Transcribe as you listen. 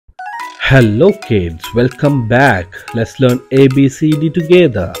Hello kids, welcome back. Let's learn ABCD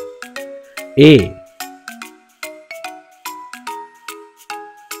together. A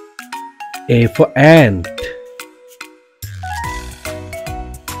for ant.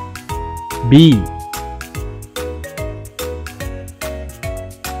 B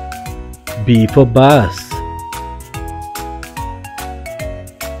for bus.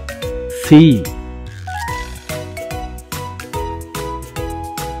 C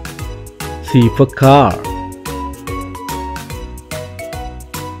for car.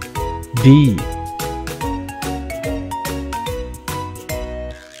 D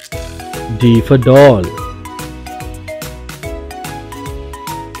for doll.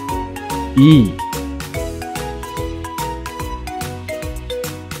 E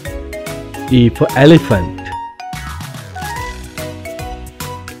for elephant.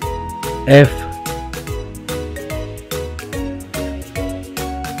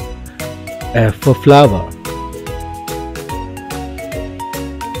 F for flower.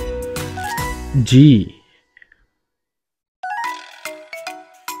 G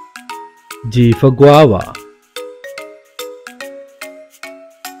for guava.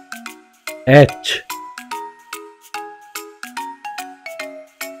 H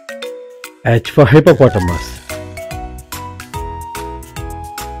for hippopotamus.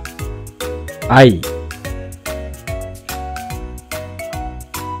 I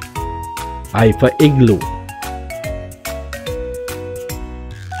for igloo.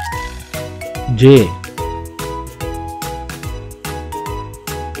 J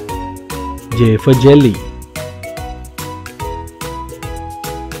for jelly.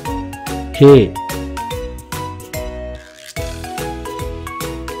 K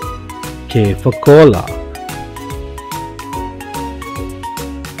for cola.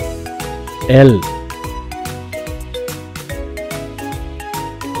 L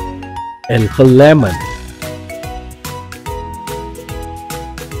for lemon.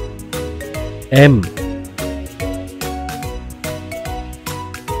 M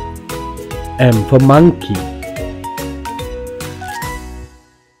for monkey.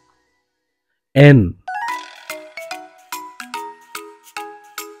 N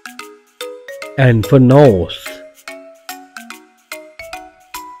for nose.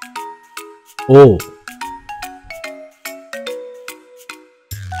 O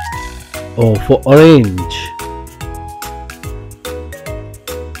for orange.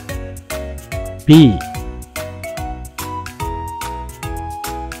 P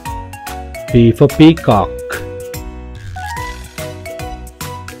for peacock.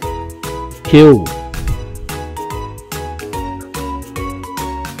 Q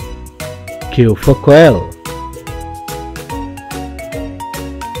for quail.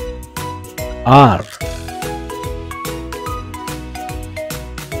 R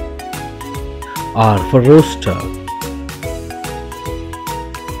for rooster.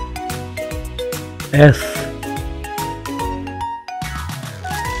 S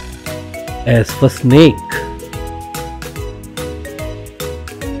for snake.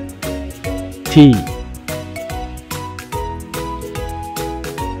 T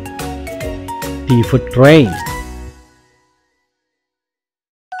for train.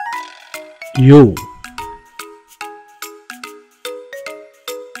 U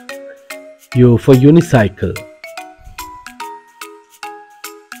for unicycle.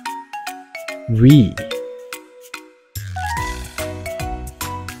 V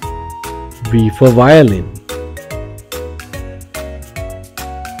for violin.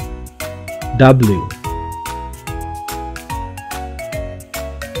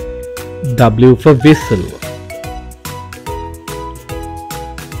 W for whistle.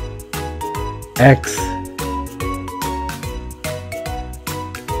 X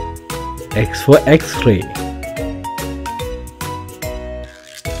for X-ray.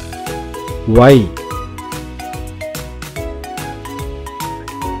 Y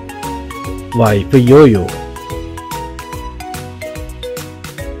for yo-yo.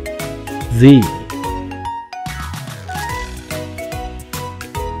 Z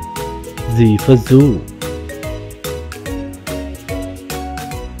for zoo.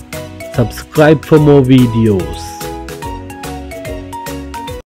 Subscribe for more videos.